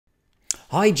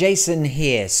Hi, Jason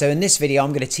here. So in this video, I'm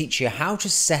going to teach you how to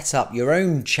set up your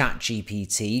own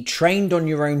ChatGPT trained on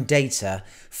your own data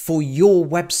for your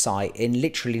website in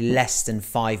literally less than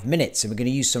 5 minutes. And we're going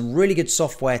to use some really good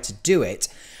software to do it.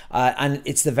 And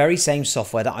it's the very same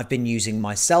software that I've been using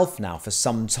myself now for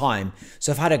some time.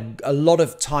 So I've had a lot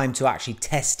of time to actually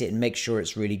test it and make sure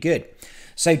it's really good.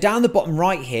 So down the bottom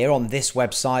right here on this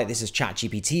website, this is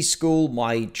ChatGPT School,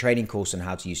 my training course on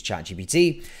how to use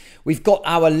ChatGPT. We've got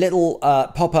our little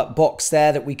pop-up box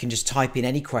there that we can just type in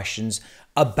any questions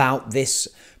about this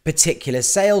particular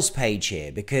sales page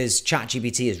here, because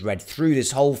ChatGPT has read through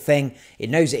this whole thing. It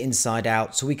knows it inside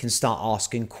out, so we can start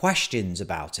asking questions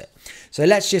about it. So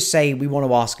let's just say we want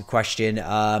to ask a question.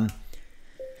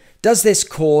 Does this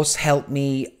course help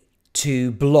me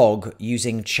to blog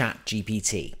using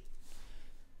ChatGPT?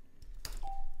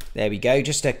 There we go,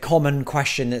 just a common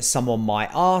question that someone might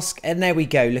ask. And there we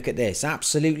go, look at this.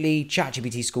 Absolutely,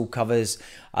 ChatGPT School covers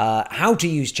how to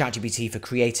use ChatGPT for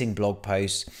creating blog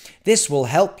posts. This will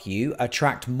help you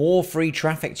attract more free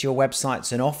traffic to your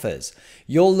websites and offers.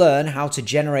 You'll learn how to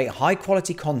generate high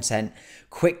quality content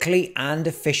quickly and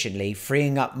efficiently,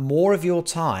 freeing up more of your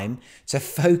time to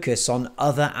focus on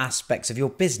other aspects of your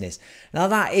business. Now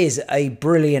that is a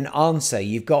brilliant answer.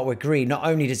 You've got to agree. Not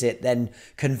only does it then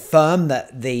confirm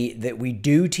that we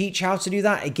do teach how to do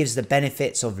that, it gives the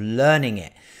benefits of learning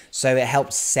it. So it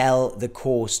helps sell the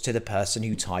course to the person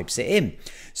who types it in.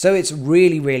 So it's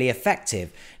really, really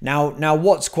effective. Now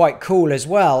what's quite cool as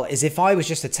well is if I was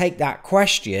just to take that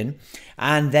question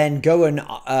and then go and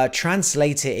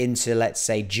translate it into, let's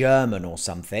say, German or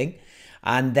something,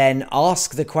 and then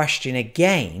ask the question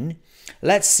again,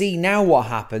 let's see now what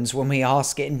happens when we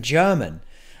ask it in German.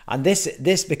 And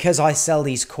this because I sell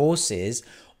these courses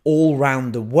all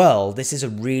around the world, this is a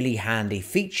really handy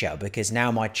feature, because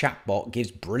now my chatbot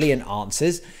gives brilliant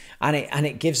answers and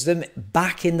it gives them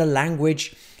back in the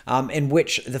language in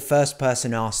which the first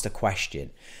person asked the question.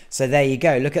 So there you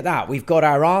go, look at that. We've got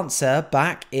our answer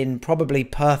back in probably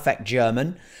perfect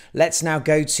German. Let's now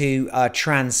go to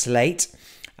translate,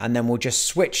 and then we'll just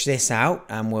switch this out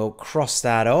and we'll cross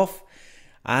that off.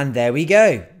 And there we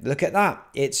go. Look at that.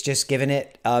 It's just given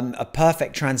it a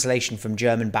perfect translation from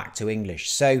German back to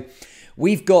English. So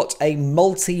we've got a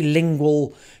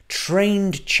multilingual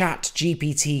trained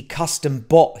ChatGPT custom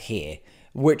bot here,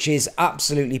 which is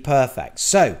absolutely perfect.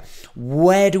 So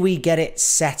where do we get it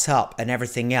set up and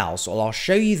everything else? Well, I'll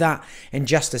show you that in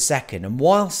just a second. And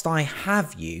whilst I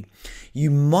have you, you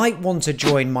might want to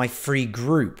join my free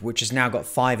group, which has now got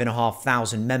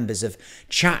 5,500 members of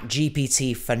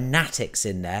ChatGPT fanatics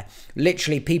in there.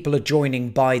 Literally, people are joining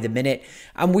by the minute,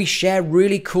 and we share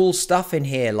really cool stuff in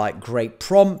here, like great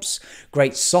prompts,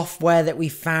 great software that we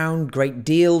found, great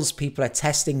deals. People are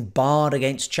testing Bard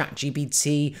against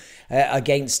ChatGPT,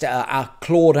 against our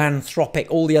Claude Anthropic,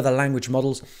 all the other language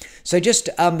models. So just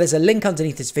there's a link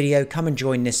underneath this video. Come and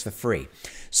join this for free.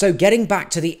 So getting back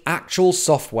to the actual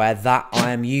software that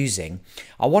I am using,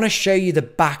 I want to show you the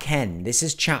back end. This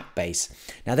is Chatbase.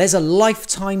 Now there's a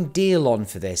lifetime deal on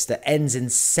for this that ends in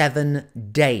 7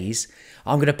 days.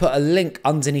 I'm going to put a link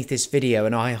underneath this video,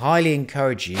 and I highly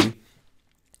encourage you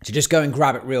to just go and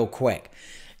grab it real quick.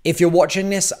 If you're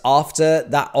watching this after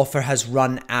that offer has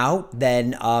run out,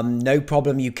 then no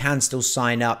problem, you can still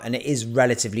sign up, and it is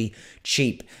relatively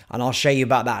cheap, and I'll show you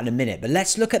about that in a minute. But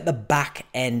let's look at the back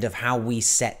end of how we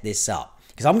set this up,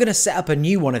 because I'm going to set up a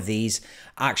new one of these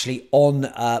actually on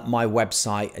my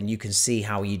website, and you can see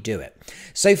how you do it.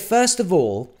 So first of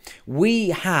all, we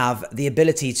have the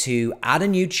ability to add a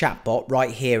new chatbot right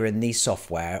here in the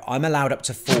software. I'm allowed up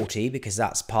to 40 because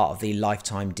that's part of the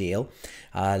lifetime deal,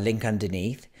 link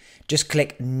underneath. Just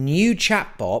click new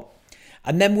chatbot,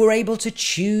 and then we're able to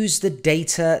choose the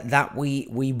data that we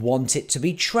want it to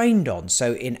be trained on.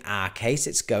 So in our case,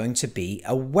 it's going to be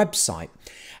a website.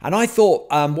 And I thought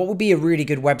what would be a really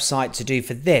good website to do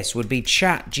for this would be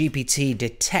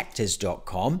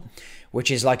chatgptdetectors.com, which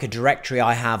is like a directory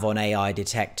I have on AI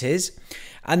detectors.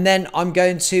 And then I'm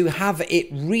going to have it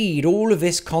read all of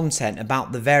this content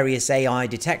about the various AI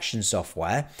detection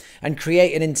software and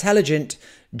create an intelligent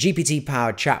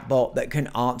GPT-powered chatbot that can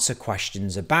answer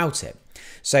questions about it.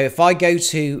 So if I go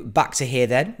back to here,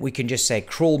 then we can just say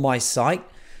crawl my site.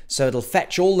 So it'll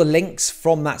fetch all the links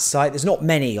from that site. There's not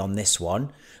many on this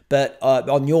one, but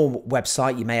on your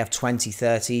website, you may have 20,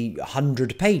 30,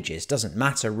 100 pages. Doesn't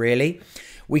matter really.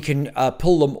 We can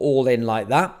pull them all in like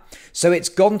that. So it's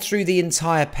gone through the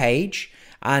entire page,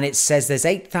 and it says there's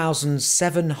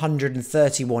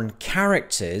 8,731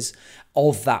 characters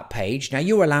of that page. Now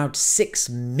you're allowed 6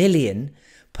 million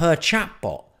per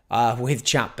chatbot with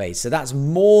Chatbase. So that's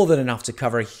more than enough to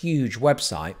cover a huge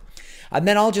website. And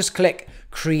then I'll just click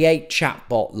create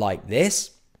chatbot like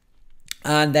this.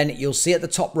 And then you'll see at the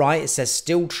top right, it says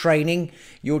still training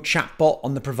your chatbot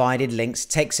on the provided links. It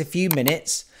takes a few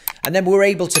minutes. And then we're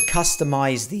able to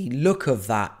customize the look of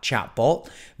that chatbot.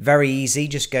 Very easy.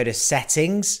 Just go to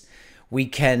settings. We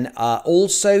can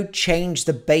also change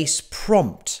the base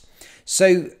prompt.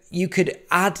 So you could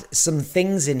add some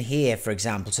things in here, for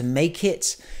example, to make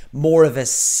it more of a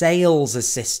sales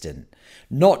assistant.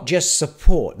 Not just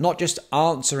support, not just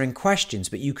answering questions,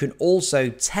 but you can also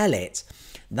tell it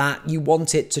that you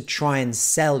want it to try and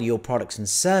sell your products and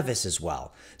service as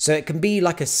well. So it can be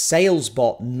like a sales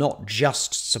bot, not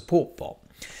just support bot.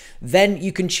 Then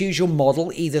you can choose your model,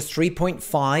 either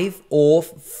 3.5 or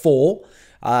 4.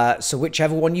 So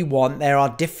whichever one you want. There are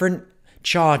different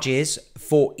charges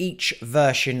for each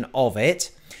version of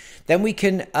it. Then we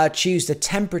can choose the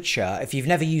temperature. If you've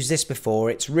never used this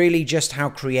before, it's really just how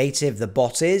creative the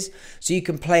bot is. So you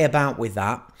can play about with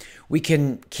that. We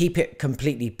can keep it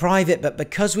completely private, but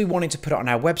because we wanted to put it on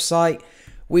our website,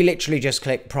 we literally just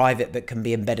click private but can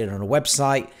be embedded on a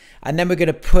website. And then we're going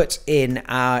to put in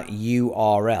our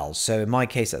URL. So in my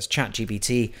case, that's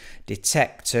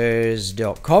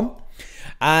chatgptdetectors.com.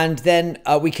 And then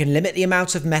we can limit the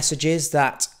amount of messages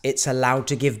that it's allowed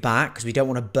to give back, because we don't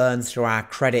want to burn through our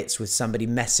credits with somebody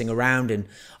messing around and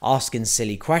asking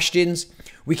silly questions.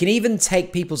 We can even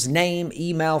take people's name,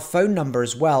 email, phone number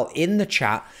as well in the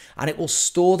chat, and it will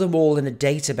store them all in a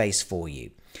database for you.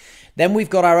 Then we've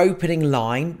got our opening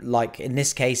line, like in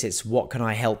this case, it's what can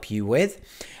I help you with?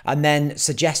 And then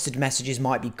suggested messages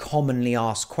might be commonly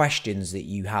asked questions that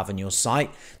you have on your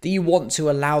site that you want to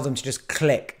allow them to just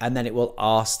click, and then it will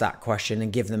ask that question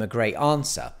and give them a great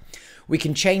answer. We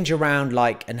can change around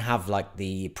and have like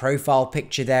the profile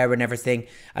picture there and everything,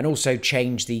 and also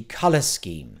change the color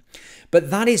scheme.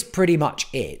 But that is pretty much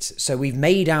it. So we've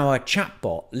made our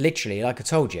chatbot, literally, like I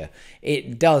told you,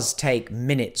 it does take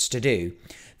minutes to do.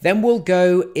 Then we'll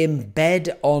go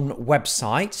embed on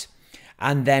website,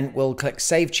 and then we'll click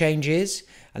save changes,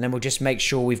 and then we'll just make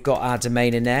sure we've got our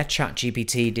domain in there,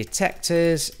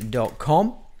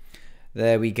 chatgptdetectors.com.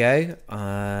 There we go.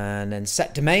 And then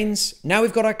set domains. Now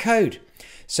we've got our code.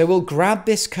 So we'll grab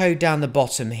this code down the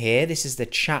bottom here. This is the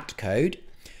chat code,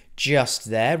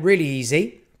 just there, really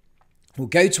easy. We'll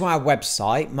go to our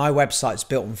website. My website's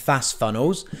built on Fast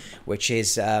Funnels, which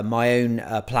is my own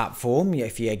platform.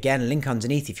 If you, again, link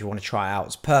underneath if you want to try it out.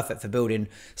 It's perfect for building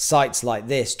sites like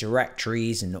this,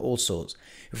 directories and all sorts.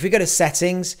 If we go to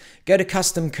settings, go to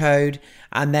custom code,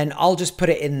 and then I'll just put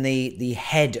it in the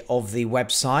head of the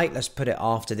website. Let's put it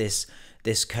after this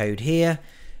code here.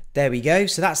 There we go.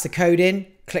 So that's the code in.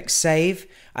 Click save.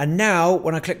 And now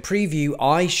when I click preview,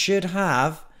 I should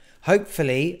have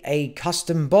hopefully a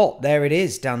custom bot. There it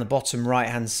is down the bottom right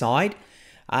hand side.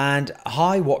 And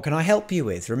hi, what can I help you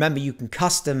with? Remember, you can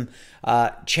custom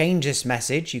change this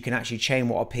message. You can actually change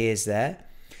what appears there.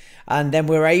 And then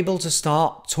we're able to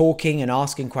start talking and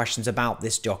asking questions about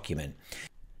this document.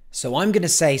 So I'm going to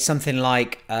say something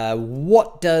like,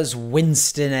 what does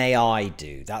Winston AI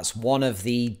do? That's one of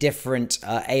the different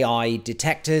AI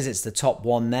detectors. It's the top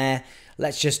one there.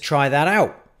 Let's just try that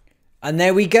out. And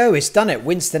there we go, it's done it.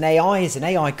 Winston AI is an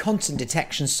AI content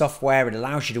detection software. It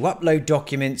allows you to upload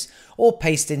documents or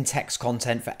paste in text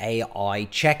content for AI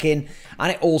check-in.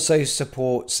 And it also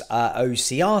supports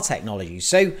OCR technology.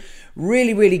 So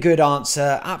really, really good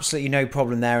answer. Absolutely no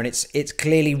problem there. And it's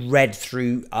clearly read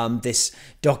through this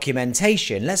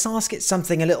documentation. Let's ask it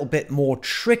something a little bit more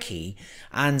tricky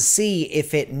and see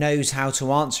if it knows how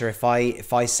to answer if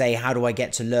I say, how do I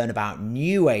get to learn about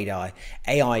new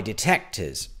AI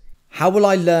detectors? How will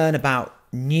I learn about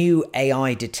new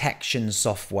AI detection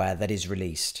software that is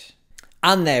released?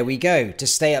 And there we go. To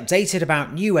stay updated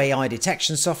about new AI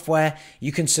detection software,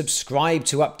 you can subscribe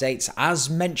to updates as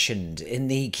mentioned in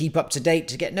the Keep Up to Date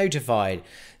to Get Notified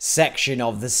section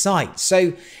of the site.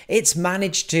 So it's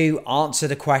managed to answer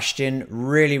the question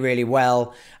really, really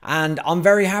well, and I'm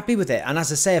very happy with it. And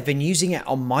as I say, I've been using it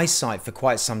on my site for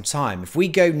quite some time. If we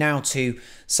go now to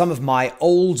some of my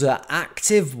older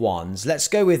active ones, let's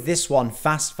go with this one,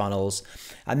 Fast Funnels,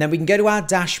 and then we can go to our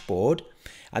dashboard.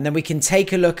 And then we can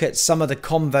take a look at some of the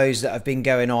convos that have been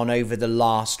going on over the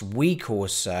last week or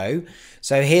so.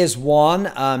 So here's one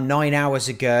 9 hours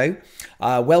ago.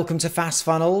 Welcome to Fast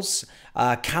Funnels.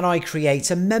 Can I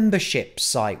create a membership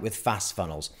site with Fast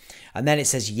Funnels? And then it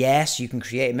says, yes, you can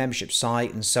create a membership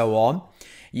site and so on.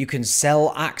 You can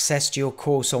sell access to your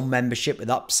course or membership with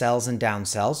upsells and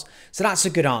downsells. So that's a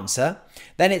good answer.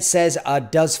 Then it says,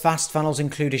 does Fast Funnels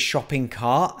include a shopping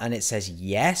cart? And it says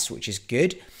yes, which is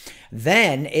good.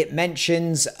 Then it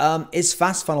mentions, is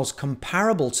FastFunnels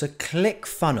comparable to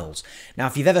ClickFunnels? Now,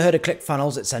 if you've ever heard of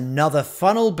ClickFunnels, it's another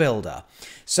funnel builder.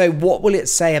 So what will it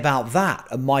say about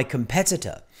that, my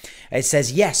competitor? It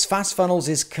says, yes, FastFunnels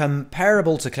is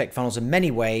comparable to ClickFunnels in many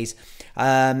ways.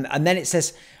 And then it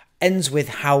says, ends with,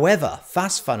 however,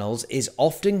 FastFunnels is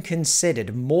often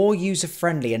considered more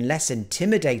user-friendly and less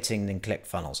intimidating than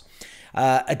ClickFunnels.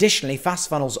 Additionally,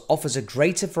 FastFunnels offers a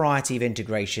greater variety of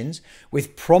integrations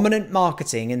with prominent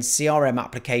marketing and CRM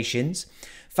applications.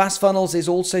 FastFunnels is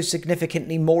also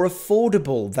significantly more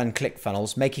affordable than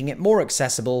ClickFunnels, making it more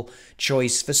accessible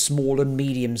choice for small and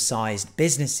medium-sized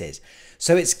businesses.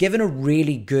 So it's given a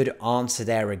really good answer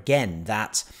there again,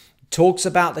 that talks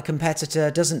about the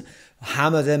competitor, doesn't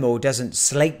hammer them or doesn't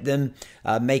slate them,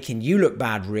 making you look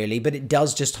bad really, but it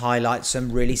does just highlight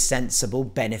some really sensible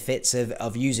benefits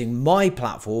of using my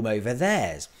platform over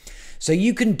theirs. So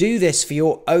you can do this for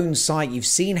your own site. You've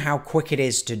seen how quick it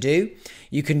is to do.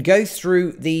 You can go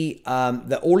through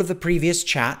all of the previous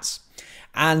chats,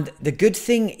 and the good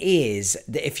thing is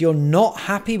that if you're not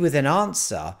happy with an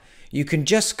answer, you can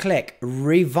just click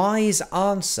revise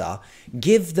answer,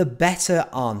 give the better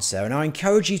answer. And I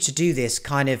encourage you to do this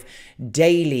kind of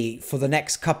daily for the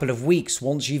next couple of weeks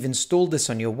once you've installed this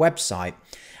on your website.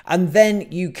 And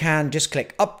then you can just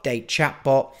click update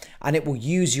chatbot and it will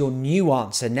use your new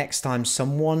answer next time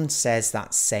someone says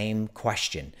that same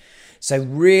question. So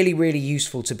really, really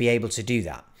useful to be able to do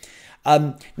that.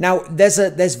 Now,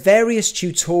 there's various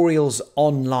tutorials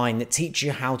online that teach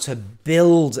you how to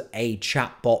build a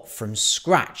chatbot from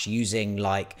scratch using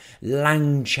like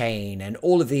LangChain and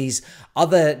all of these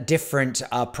other different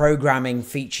programming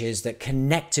features that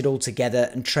connect it all together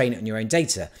and train it on your own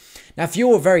data. Now, if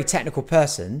you're a very technical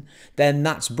person, then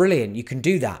that's brilliant. You can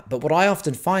do that. But what I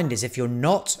often find is if you're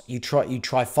not, you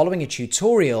try following a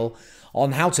tutorial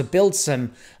on how to build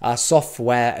some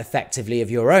software effectively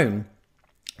of your own.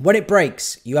 When it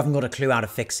breaks, you haven't got a clue how to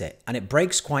fix it, and it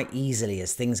breaks quite easily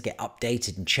as things get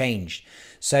updated and changed.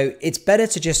 So it's better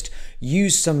to just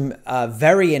use some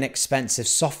very inexpensive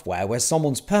software where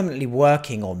someone's permanently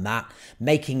working on that,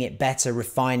 making it better,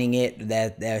 refining it.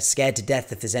 They're scared to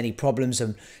death if there's any problems,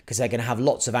 and because they're going to have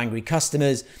lots of angry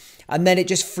customers. And then it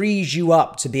just frees you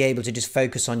up to be able to just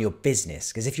focus on your business.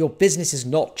 Because if your business is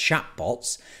not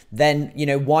chatbots, then, you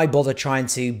know, why bother trying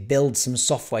to build some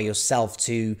software yourself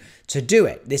to do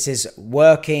it? This is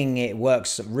working. It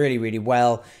works really, really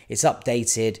well. It's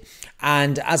updated.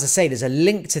 And as I say, there's a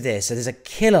link to this. So there's a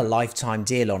killer lifetime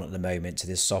deal on at the moment to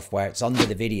this software. It's under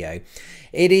the video.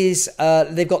 It is,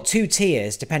 they've got 2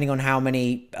 tiers depending on how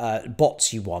many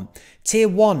bots you want. Tier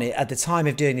 1 at the time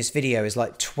of doing this video is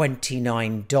like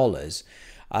 $29,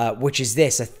 which is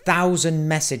this, 1,000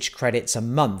 message credits a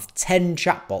month, 10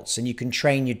 chatbots, and you can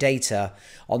train your data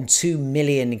on 2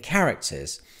 million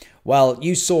characters. Well,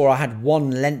 you saw I had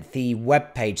one lengthy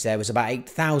web page there, was about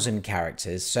 8,000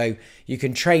 characters. So you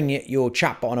can train your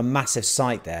chatbot on a massive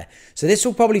site there. So this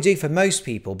will probably do for most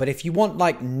people. But if you want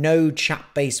like no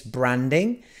chat-based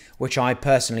branding, which I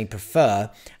personally prefer,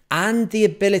 and the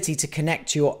ability to connect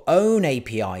to your own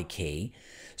API key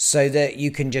so that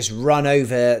you can just run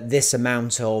over this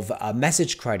amount of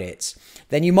message credits,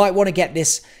 then you might want to get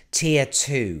this tier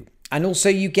 2. And also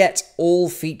you get all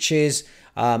features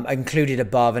included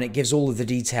above, and it gives all of the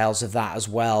details of that as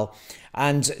well.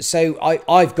 And so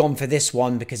I've gone for this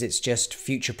one because it's just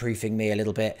future-proofing me a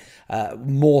little bit.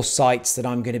 More sites that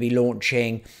I'm going to be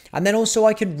launching. And then also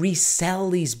I can resell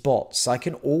these bots. I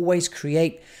can always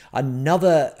create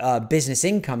another business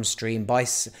income stream by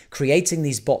creating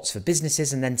these bots for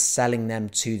businesses and then selling them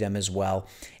to them as well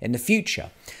in the future.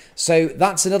 So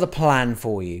that's another plan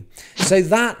for you. So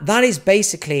that is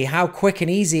basically how quick and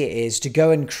easy it is to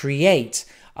go and create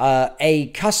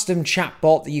a custom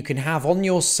chatbot that you can have on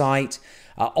your site,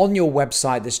 on your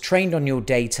website that's trained on your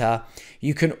data.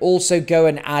 You can also go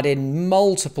and add in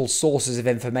multiple sources of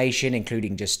information,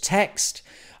 including just text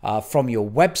from your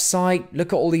website.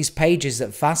 Look at all these pages that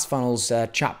FastFunnels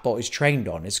chatbot is trained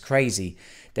on. It's crazy.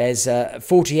 There's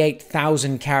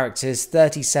 48,000 characters,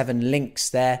 37 links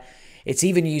there. It's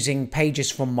even using pages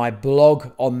from my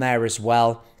blog on there as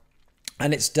well.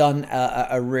 And it's done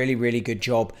a really, really good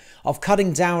job of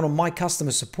cutting down on my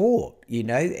customer support. You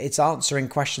know, it's answering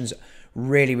questions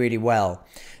really, really well.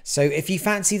 So if you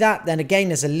fancy that, then again,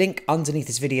 there's a link underneath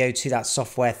this video to that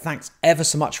software. Thanks ever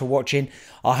so much for watching.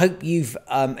 I hope you've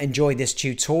enjoyed this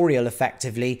tutorial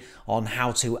effectively on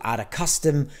how to add a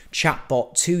custom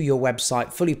chatbot to your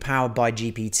website, fully powered by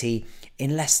GPT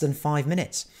in less than 5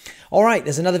 minutes. All right,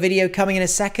 there's another video coming in a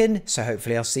second, so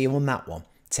hopefully I'll see you on that one.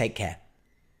 Take care.